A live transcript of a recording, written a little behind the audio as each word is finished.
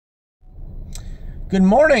Good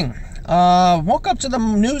morning. Woke up to the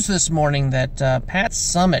news this morning that Pat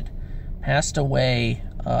Summitt passed away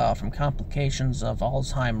from complications of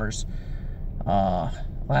Alzheimer's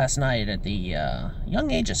last night at the young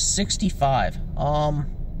age of 65.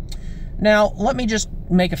 Now, let me just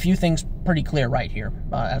make a few things pretty clear right here,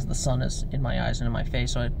 as the sun is in my eyes and in my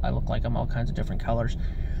face, so I look like I'm all kinds of different colors.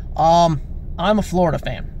 I'm a Florida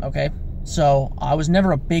fan, okay? So I was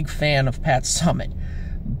never a big fan of Pat Summitt,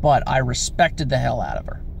 but I respected the hell out of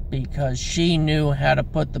her because she knew how to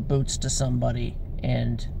put the boots to somebody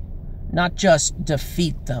and not just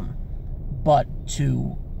defeat them, but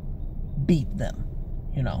to beat them,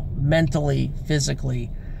 you know, mentally,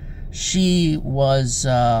 physically. She was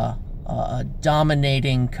a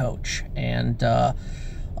dominating coach, and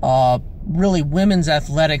really women's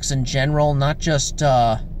athletics in general, not just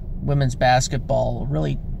women's basketball,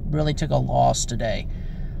 really took a loss today.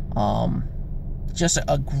 Just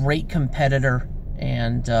a great competitor,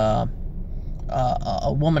 and a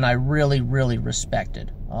woman I really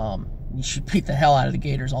respected. She beat the hell out of the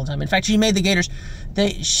Gators all the time. In fact, she made the Gators,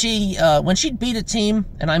 when she'd beat a team,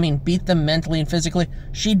 and I mean beat them mentally and physically,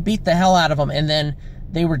 she'd beat the hell out of them, and then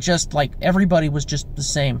they were just like, everybody was just the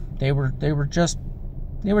same. They were just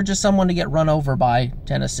someone to get run over by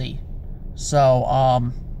Tennessee. So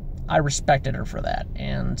I respected her for that,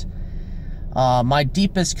 and my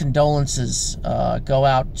deepest condolences go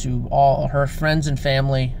out to all her friends and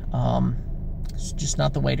family. It's just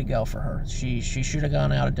not the way to go for her. She should have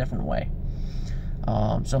gone out a different way.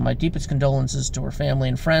 So my deepest condolences to her family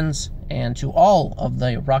and friends, and to all of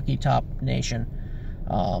the Rocky Top Nation.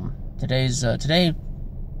 Today's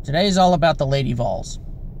all about the Lady Vols.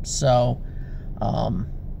 So I'm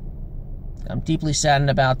deeply saddened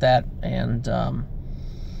about that, and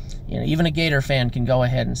you know, even a Gator fan can go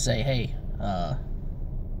ahead and say, hey,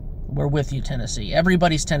 we're with you, Tennessee.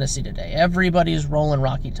 Everybody's Tennessee today. Everybody's rolling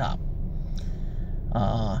Rocky Top.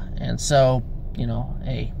 And so, you know,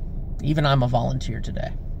 hey, even I'm a volunteer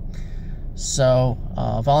today. So,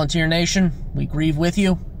 Volunteer Nation, we grieve with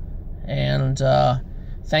you. And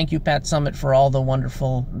thank you, Pat Summitt, for all the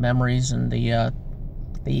wonderful memories and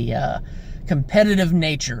the competitive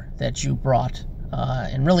nature that you brought,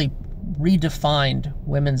 and really redefined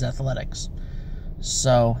women's athletics.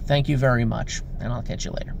 So, thank you very much, and I'll catch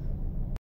you later.